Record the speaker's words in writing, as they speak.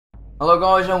Hello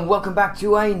guys and welcome back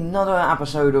to another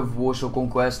episode of Warsword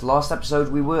Conquest. Last episode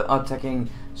we were attacking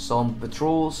some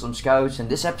patrols, some scouts, and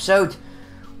this episode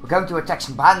we're going to attack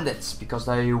some bandits because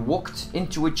they walked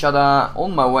into each other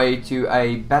on my way to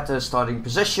a better starting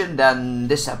position than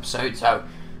this episode. So,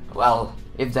 well,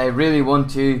 if they really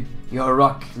want to, your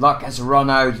luck has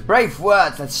run out. Brave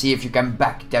words, let's see if you can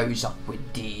back those up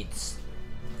with deeds.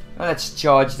 Now let's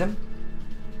charge them.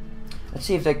 Let's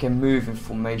see if they can move in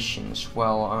formation as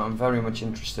well. I'm very much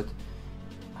interested.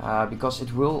 Because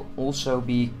it will also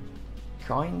be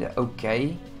kinda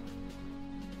okay.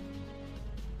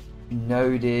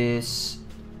 Notice,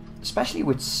 especially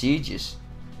with sieges,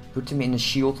 put them in a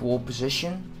shield wall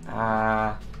position.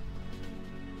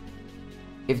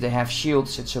 If they have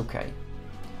shields, it's okay.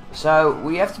 So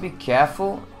we have to be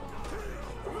careful.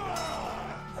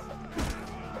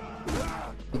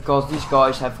 Because these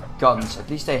guys have guns. At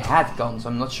least they had guns.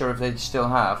 I'm not sure if they still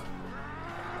have.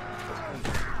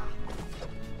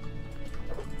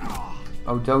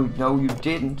 Oh, don't. No, you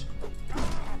didn't.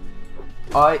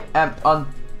 I am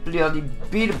unbloody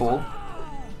beatable.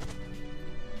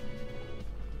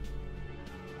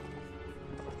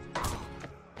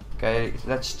 Okay,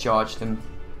 let's charge them.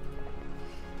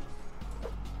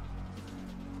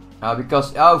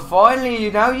 Because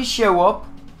finally, now you show up.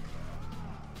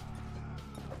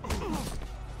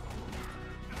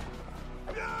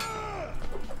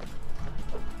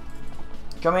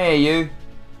 Come here, you.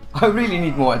 I really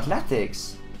need more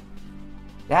athletics.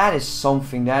 That is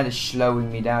something that is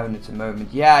slowing me down at the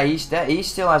moment. Yeah, he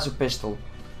still has a pistol.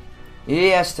 He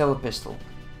has still a pistol.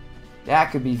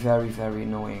 That could be very, very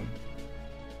annoying.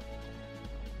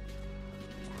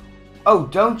 Oh,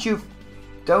 don't you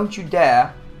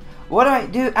dare. What I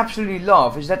do absolutely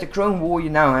love is that the Chrome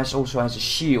Warrior now also has a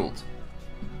shield.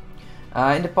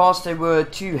 In the past they were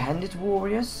two-handed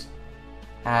warriors.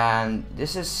 And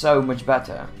this is so much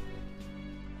better.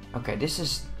 Okay, this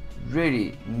is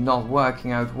really not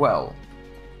working out well.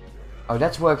 Oh,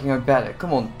 that's working out better.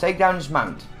 Come on, take down his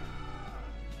mount.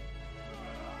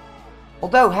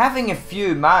 Although having a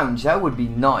few mounts, that would be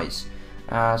nice.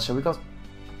 So we got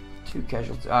 2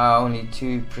 casualties. Only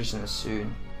 2 prisoners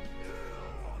soon.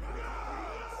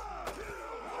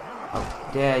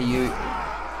 Oh, there you.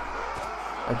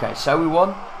 Okay, so we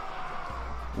won.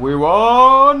 We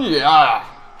won, yeah!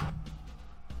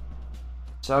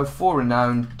 So 4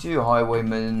 renowned, 2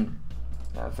 highwaymen,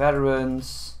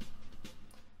 veterans.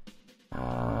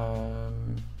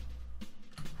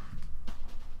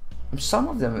 Some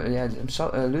of them, yeah,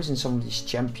 I'm losing some of these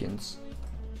champions.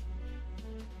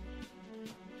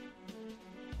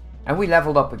 And we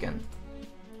leveled up again.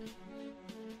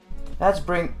 Let's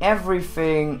bring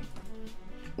everything,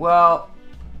 well,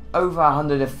 over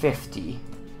 150.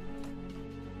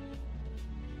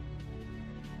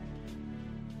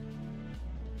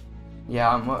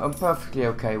 Yeah, I'm perfectly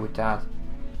okay with that.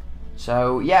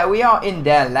 So yeah, we are in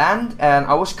their land, and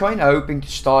I was kind of hoping to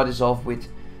start this off with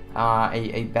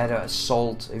a better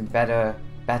assault, a better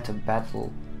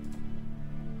battle.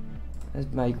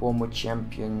 Let's make one more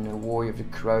champion, a warrior of the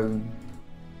crown.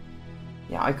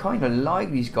 Yeah, I kind of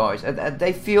like these guys.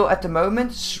 They feel at the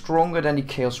moment stronger than the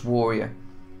Chaos Warrior.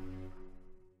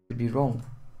 Could be wrong.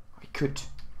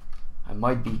 I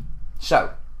might be.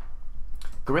 So.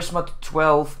 Charisma to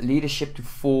 12, leadership to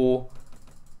 4,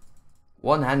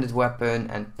 one-handed weapon,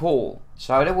 and pull.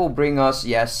 So that will bring us,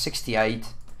 yes,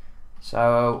 68.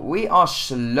 So we are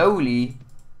slowly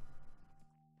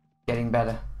getting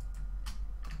better.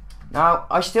 Now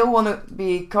I still want to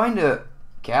be kind of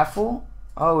careful.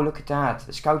 Oh, look at that,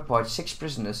 a scout party, 6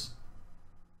 prisoners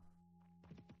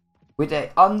with a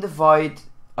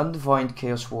undivined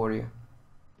Chaos Warrior.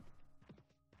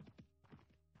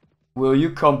 Will you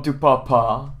come to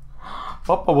Papa?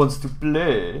 Papa wants to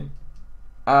play.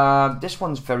 This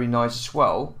one's very nice as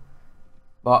well.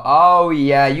 But oh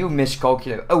yeah, you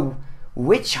miscalculated. Oh,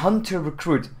 witch hunter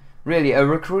recruit. Really, a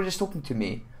recruit is talking to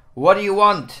me. What do you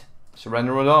want?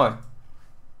 Surrender or die.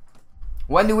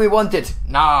 When do we want it?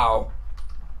 Now.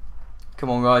 Come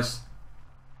on, guys.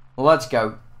 Let's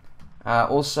go.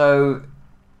 Also,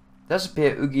 does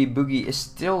appear Oogie Boogie is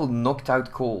still knocked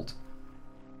out cold.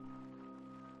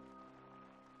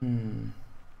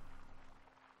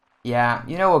 Yeah,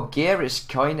 you know what, gear is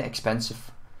kinda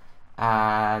expensive,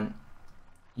 and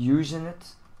using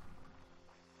it,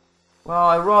 well,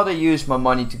 I'd rather use my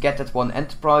money to get that one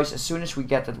enterprise. As soon as we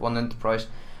get that one enterprise,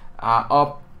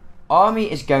 our army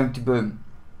is going to boom,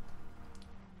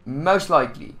 most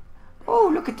likely. Oh,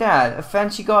 look at that, a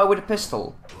fancy guy with a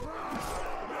pistol.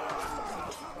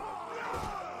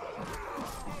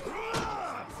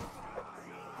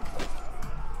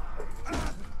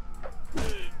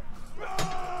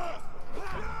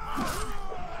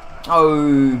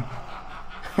 Oh,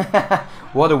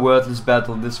 what a wordless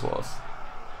battle this was.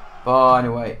 But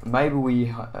anyway, maybe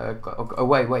we oh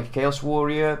wait, Chaos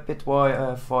Warrior,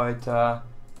 Pitwire Fighter,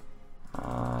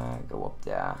 go up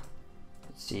there.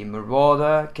 Let's see,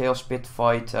 Marauder, Chaos Pit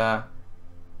Fighter,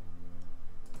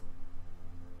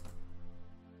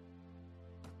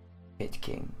 Pit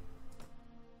King.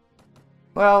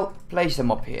 Well, place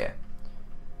them up here.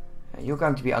 You're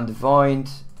going to be Undivined,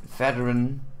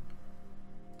 Veteran,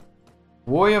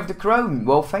 Warrior of the Crown.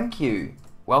 Well, thank you.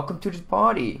 Welcome to the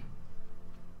party.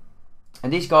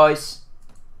 And these guys,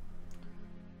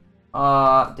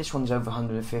 this one's over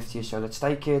 150, so let's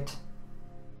take it.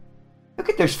 Look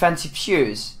at those fancy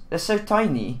shoes. They're so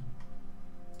tiny.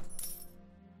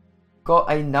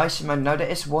 Got a nice amount. Now there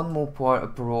is one more part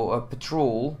of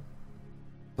patrol.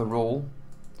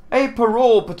 A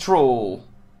parole patrol.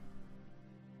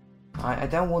 I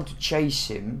don't want to chase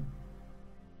him.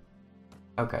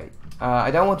 Okay.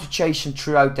 I don't want to chase him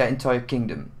throughout the entire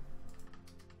kingdom.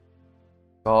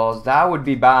 Because that would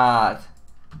be bad.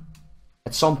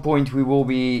 At some point we will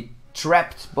be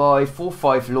trapped by 4 or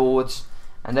 5 lords.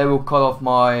 And they will cut off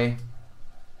my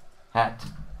head.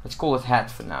 Let's call it head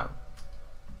for now.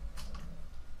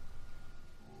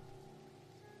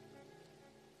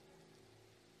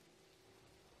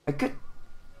 I could...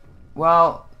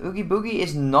 Well, Oogie Boogie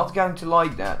is not going to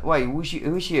like that. Wait, who's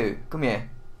you? Come here.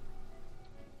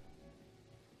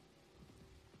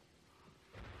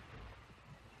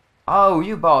 Oh,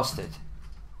 you bastard.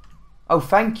 Oh,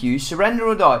 thank you. Surrender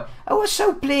or die. I was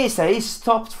so pleased that he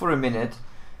stopped for a minute.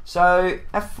 So,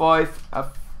 F5,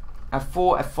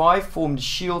 F4, F5, form the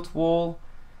shield wall.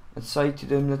 Let's say to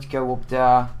them, let's go up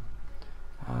there.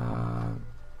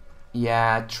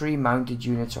 Yeah, 3 mounted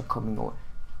units are coming on.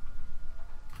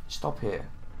 Stop here.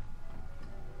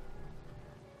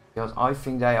 Because I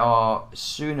think they are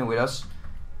sooner with us.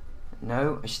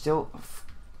 No, I still...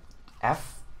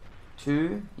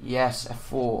 F2? Yes,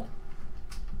 F4.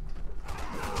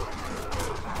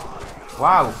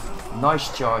 Wow,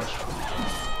 nice charge.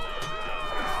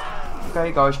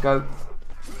 Okay guys, go.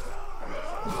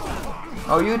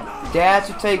 Oh, you dare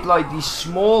to take like the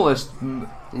smallest,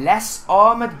 less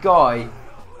armored guy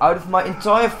out of my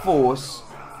entire force?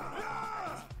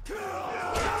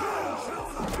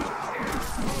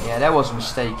 Yeah, that was a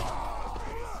mistake.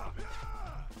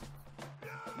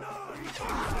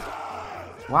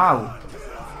 Wow.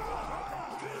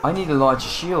 I need a larger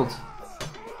shield.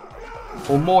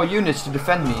 Or more units to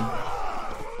defend me.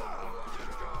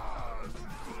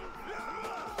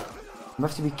 I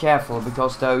have to be careful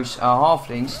because those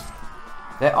halflings,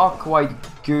 they are quite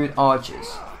good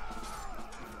archers.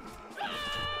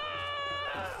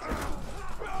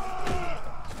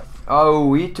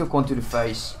 Oh, he took one to the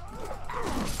face.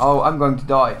 Oh, I'm going to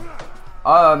die.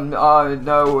 No,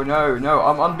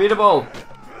 I'm unbeatable.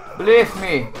 Believe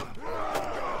me.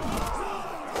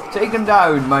 Take them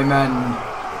down, my man.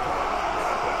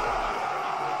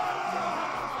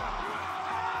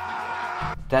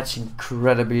 That's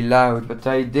incredibly loud, but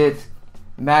they did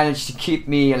manage to keep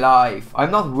me alive.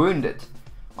 I'm not wounded.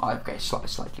 Okay,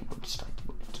 slightly wounded.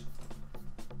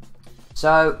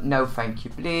 So, no thank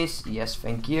you please. Yes,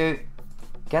 thank you.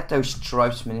 Get those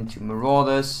tribesmen into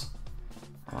marauders.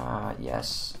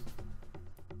 Yes.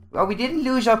 Well, we didn't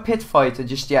lose our pit fighter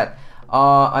just yet.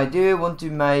 I do want to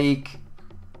make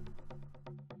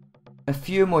a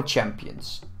few more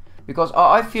champions. Because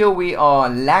I feel we are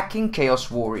lacking Chaos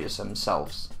Warriors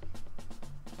themselves.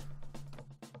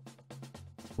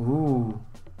 Ooh.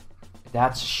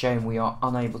 That's a shame we are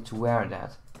unable to wear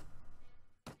that.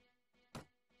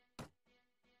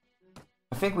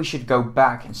 I think we should go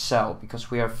back and sell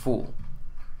because we are full.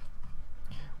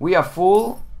 We are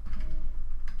full.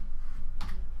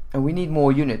 And we need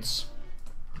more units.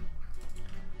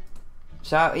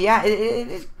 So yeah,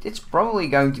 it's probably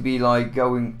going to be like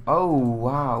going... Oh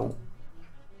wow.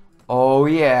 Oh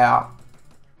yeah.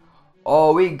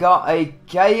 Oh, we got a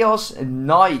Chaos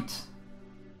Knight.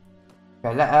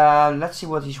 Okay, let's see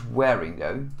what he's wearing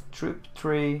though. Troop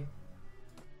 3.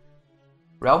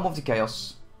 Realm of the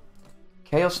Chaos.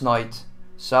 Chaos Knight.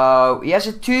 So he has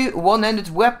a 2 one-handed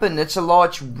weapon. It's a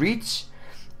large reach.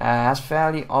 Has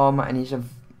fairly armor and he's a...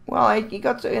 Well, he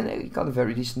got a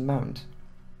very decent mount.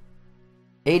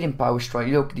 8 in power strike.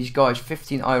 Look, these guys,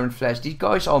 15 iron flesh. These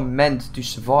guys are meant to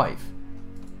survive.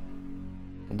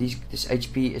 And this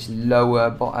HP is lower,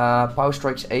 but power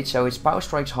strike's 8, so its power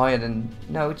strike's higher than...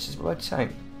 No, it's about the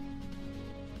same.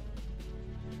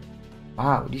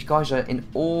 Wow, these guys are in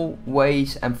all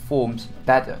ways and forms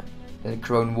better than the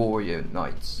Crown Warrior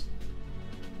Knights.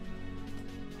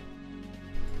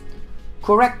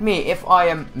 Correct me if I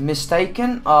am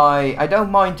mistaken. I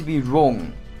don't mind to be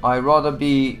wrong. I rather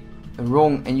be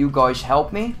wrong and you guys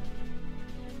help me.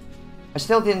 I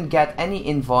still didn't get any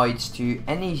invites to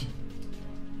anything.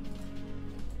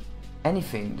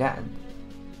 That,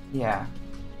 yeah.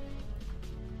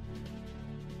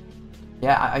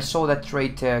 Yeah, I saw that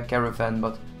trade caravan,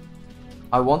 but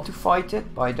I want to fight it,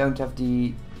 but I don't have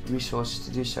the resources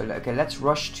to do so. Okay, let's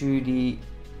rush to the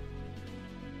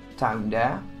town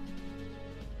there.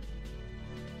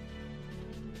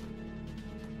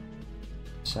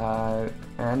 So,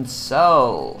 and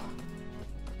sell.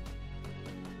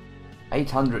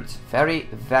 800, very,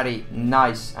 very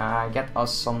nice. Get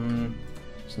us some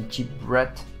cheap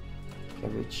bread,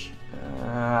 cabbage.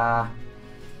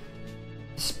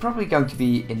 This is probably going to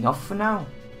be enough for now.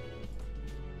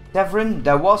 Tavern,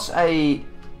 there was a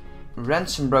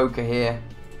ransom broker here.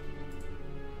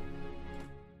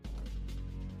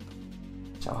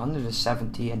 So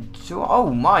 170 and 2.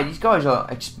 Oh my, these guys are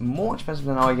more expensive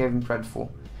than I gave them credit for.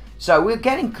 So we're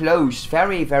getting close,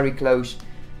 very, very close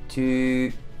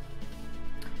to,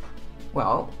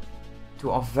 well, to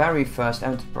our very first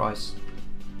enterprise.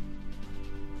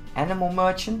 Animal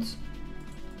merchant.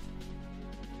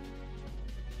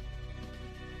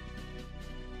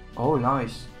 Oh,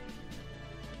 nice.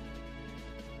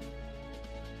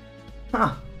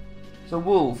 Huh. It's a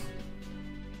wolf.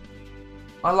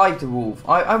 I like the wolf.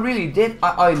 I really did.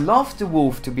 I love the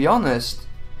wolf, to be honest.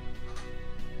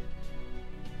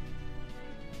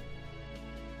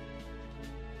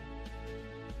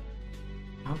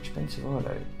 How expensive are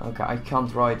they? Okay, I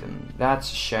can't ride them.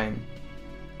 That's a shame.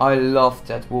 I loved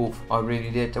that wolf. I really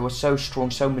did. They were so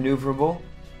strong, so maneuverable.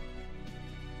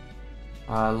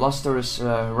 Luster is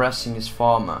harassing his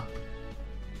farmer.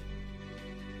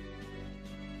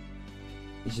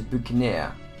 He's a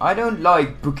buccaneer. I don't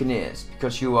like buccaneers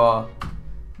because you are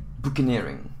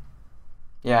buccaneering.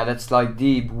 Yeah, that's like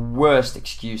the worst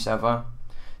excuse ever.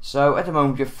 So at the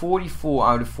moment we have 44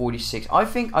 out of 46. I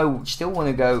think I would still want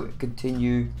to go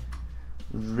continue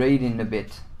raiding a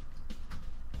bit.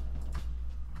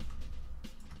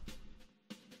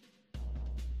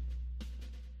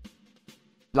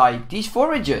 Like these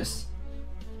foragers.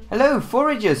 Hello,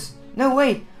 foragers. No,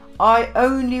 wait. I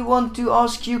only want to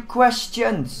ask you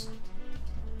questions.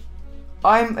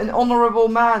 I'm an honorable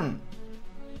man.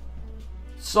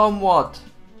 Somewhat.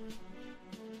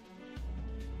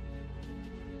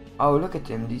 Oh, look at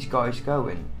him. These guys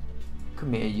going.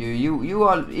 Come here, you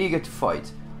are eager to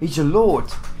fight. He's a lord.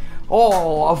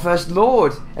 Oh, our first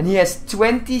lord. And he has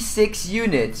 26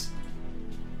 units.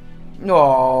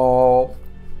 No.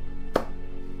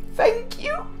 Thank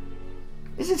you.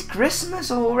 Is it Christmas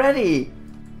already?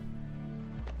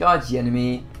 Dodge the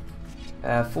enemy.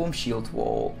 Form shield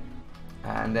wall.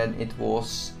 And then it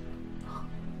was,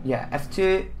 yeah,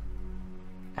 F2,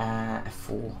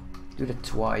 F4. Do that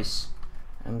twice.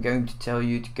 I'm going to tell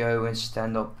you to go and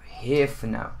stand up here for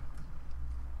now.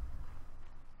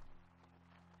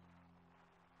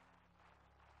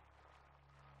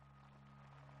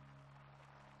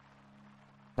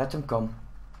 Let them come.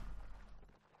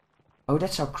 Oh,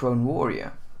 that's our crone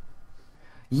warrior.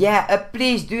 Yeah,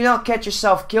 please do not get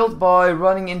yourself killed by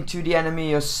running into the enemy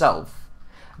yourself.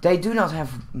 They do not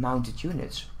have mounted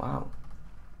units. Wow.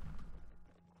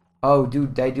 Oh,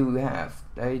 dude, they do have.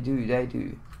 They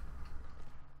do.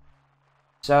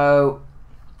 So,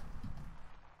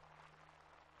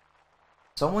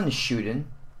 someone is shooting.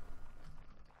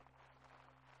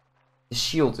 The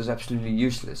shield is absolutely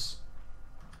useless.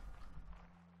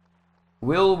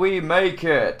 Will we make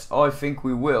it? I think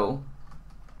we will.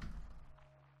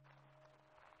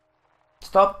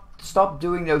 Stop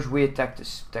doing those weird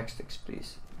tactics,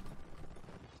 please.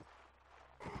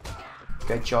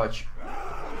 Okay, charge.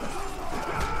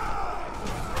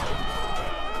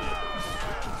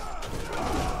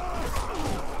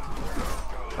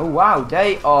 Oh wow,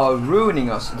 they are ruining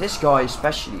us. This guy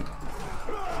especially.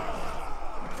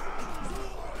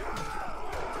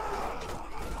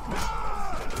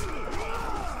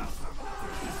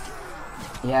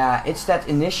 Yeah, it's that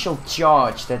initial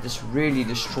charge that is really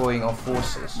destroying our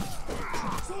forces.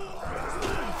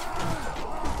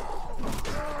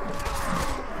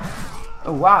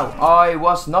 Oh wow, I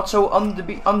was not so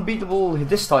unbeatable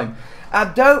this time.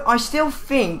 Though I still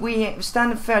think we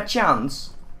stand a fair chance.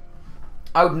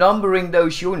 Outnumbering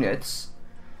those units.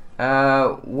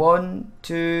 1,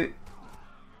 2,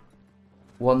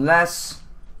 1 less.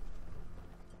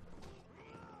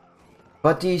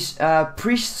 But these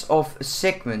priests of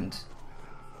Sigmund.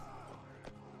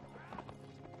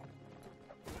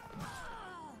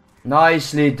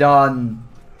 Nicely done.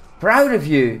 Proud of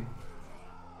you.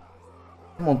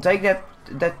 Come on, take that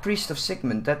that priest of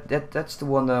Sigmund. That's the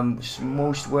one I'm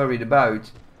most worried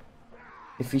about.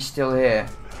 If he's still here.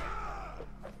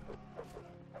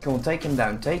 Come on, take him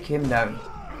down. Take him down.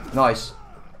 Nice.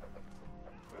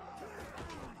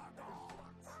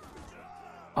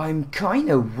 I'm kind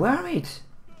of worried.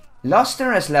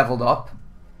 Luster has leveled up.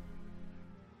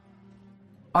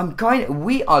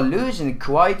 We are losing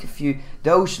quite a few.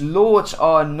 Those lords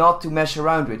are not to mess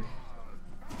around with.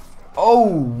 Oh,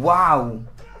 wow.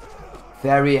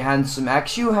 Very handsome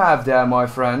axe you have there, my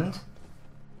friend.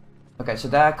 Okay, so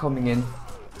they're coming in.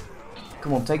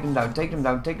 Come on, take them down, take them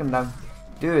down, take them down.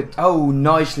 Do it. Oh,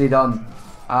 nicely done.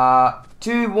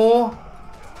 2 more.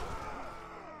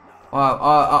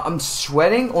 I'm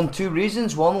sweating on 2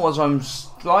 reasons. One was I'm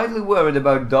slightly worried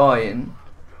about dying.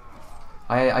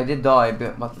 I did die,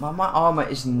 but my armor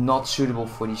is not suitable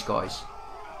for these guys.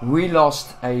 We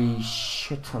lost a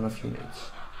shit ton of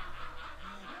units.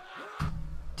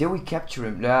 Did we capture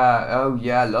him? Yeah. Oh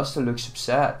yeah, Luster looks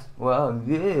upset. Well,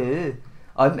 yeah,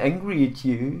 I'm angry at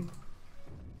you.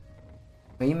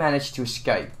 But he managed to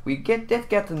escape. We did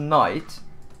get the knight.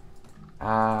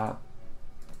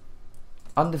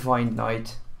 Undefined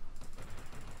knight.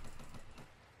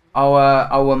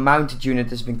 Our mounted unit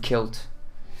has been killed.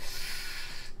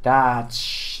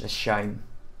 That's a shame.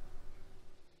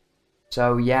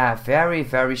 So yeah, very,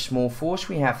 very small force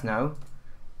we have now.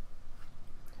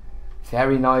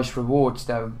 Very nice rewards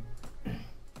though.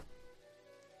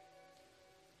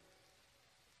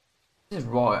 This is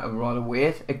rather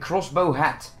weird. A crossbow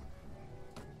hat.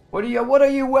 What are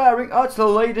you wearing? Oh, it's the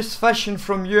latest fashion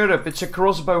from Europe. It's a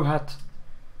crossbow hat.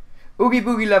 Oogie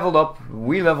Boogie leveled up.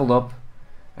 We leveled up.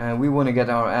 And we want to get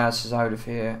our asses out of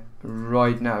here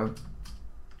right now.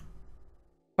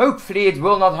 Hopefully it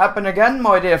will not happen again,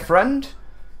 my dear friend.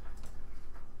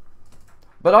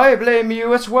 But I blame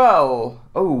you as well.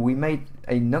 Oh, we made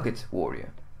a nugget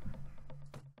warrior.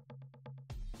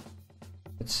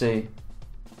 Let's see.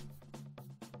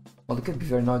 Well, it could be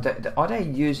very nice. Are they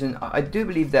using... I do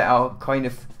believe they are kind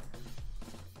of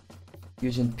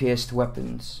using pierced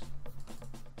weapons.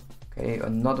 Okay,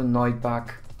 another knight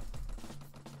back.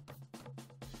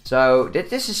 So,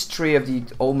 this is 3 of the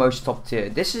almost top tier.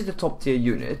 This is the top tier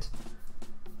unit.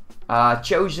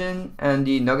 Chosen and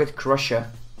the Nugget Crusher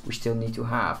we still need to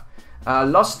have.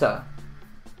 Luster.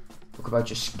 Talk about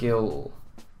your skill.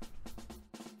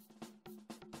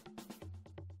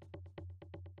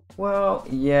 Well,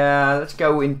 yeah, let's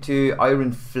go into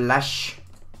Iron Flesh.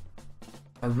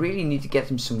 I really need to get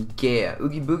him some gear.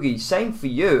 Oogie Boogie, same for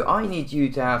you. I need you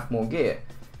to have more gear.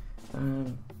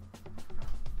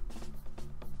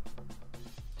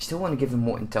 Still want to give him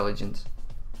more intelligence.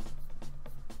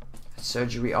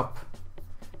 Surgery up.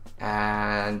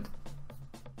 And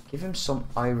give him some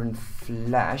Iron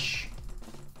Flesh.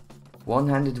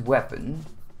 One-handed weapon.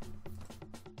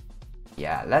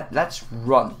 Yeah, let's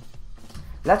run.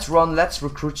 Let's run, let's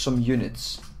recruit some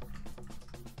units.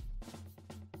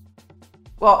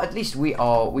 Well, at least we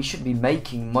should be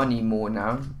making money more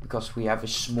now, because we have a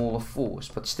smaller force,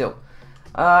 but still.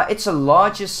 It's a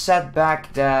larger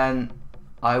setback than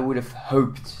I would have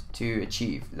hoped to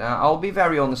achieve. I'll be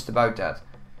very honest about that.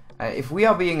 If we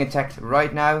are being attacked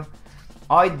right now,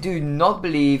 I do not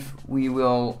believe we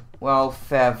will, well,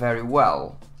 fare very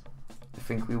well. I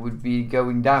think we would be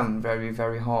going down very,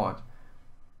 very hard.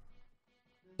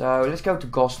 So let's go to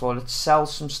Goslar, let's sell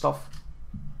some stuff.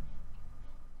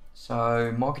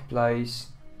 So, marketplace,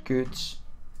 goods.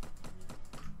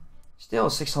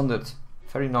 Still 600,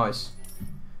 very nice.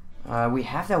 We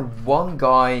have that one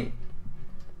guy.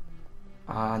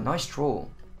 Nice draw.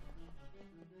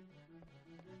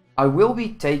 I will be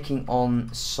taking on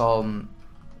some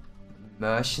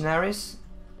mercenaries.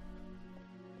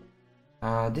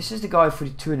 This is the guy for the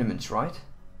tournaments, right?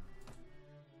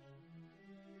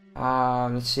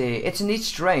 Let's see. It's indeed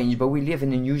strange, but we live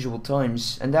in unusual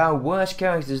times, and there are worse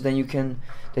characters than you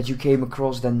came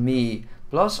across than me.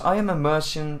 Plus, I am a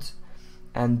merchant,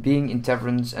 and being in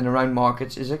taverns and around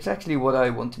markets is exactly what I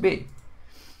want to be.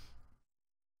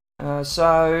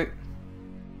 So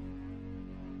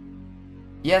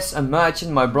yes, a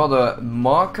merchant, my brother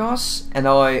Marcus, and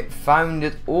I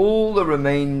founded all the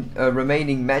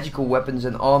remaining magical weapons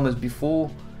and armors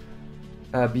before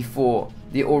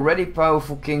the already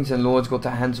powerful kings and lords got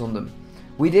their hands on them.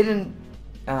 We didn't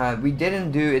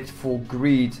do it for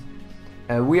greed.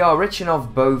 We are rich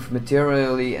enough both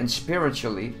materially and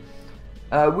spiritually.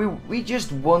 We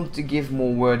just want to give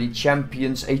more worthy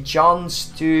champions a chance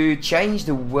to change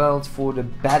the world for the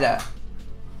better.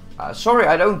 Sorry,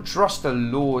 I don't trust the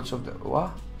lords of the...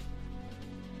 What?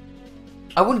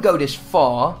 I wouldn't go this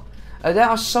far. There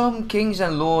are some kings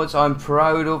and lords I'm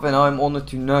proud of and I'm honored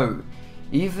to know.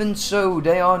 Even so,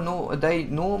 they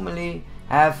normally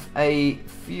have a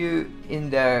few in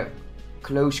their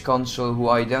close council who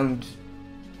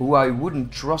I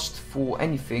wouldn't trust for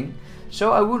anything.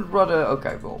 So I would rather,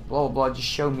 okay, well, blah blah, just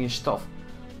show me your stuff.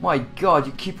 My god,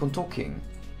 you keep on talking.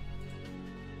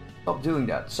 Stop doing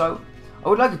that. So, I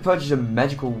would like to purchase a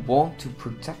magical wand to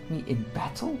protect me in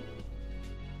battle.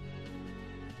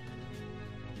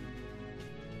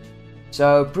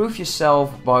 So, prove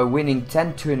yourself by winning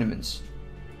 10 tournaments.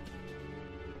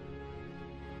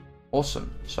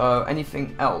 Awesome. So,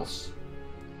 anything else?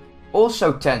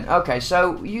 Also 10. Okay,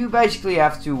 so you basically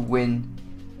have to win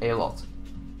a lot.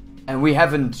 And we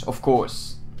haven't, of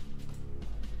course.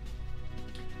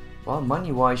 Well,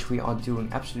 money-wise, we are doing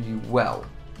absolutely well.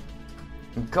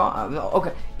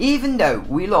 Okay, even though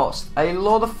we lost a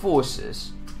lot of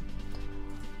forces,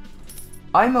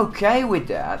 I'm okay with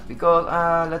that because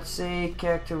let's see,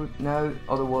 character, no,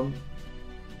 other one.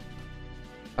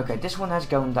 Okay, this one has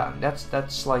gone down.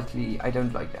 That's slightly, I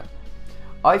don't like that.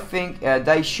 I think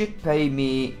they should pay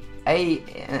me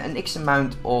an X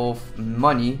amount of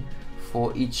money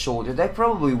for each soldier. They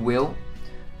probably will,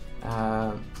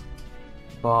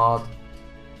 but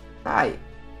hey,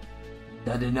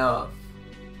 not enough.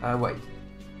 Wait,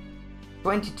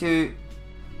 22.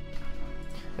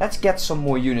 Let's get some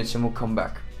more units and we'll come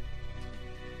back.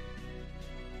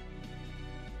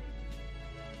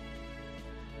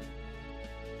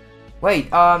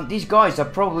 Wait, these guys are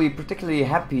probably particularly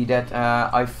happy that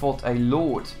I fought a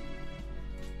lord.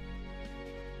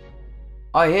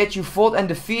 I heard you fought and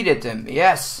defeated him.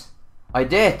 Yes, I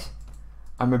did.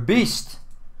 I'm a beast.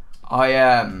 I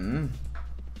am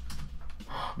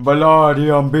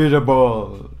bloody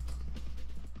unbeatable.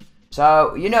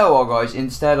 So, you know what guys,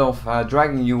 instead of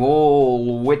dragging you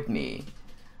all with me,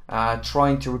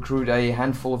 trying to recruit a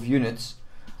handful of units,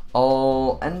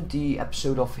 I'll end the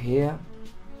episode off here.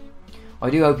 I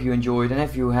do hope you enjoyed, and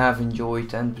if you have enjoyed,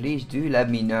 then please do let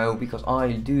me know, because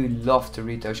I do love to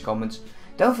read those comments.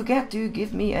 Don't forget to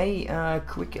give me a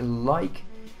quick like,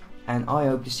 and I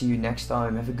hope to see you next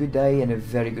time. Have a good day and a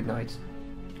very good night.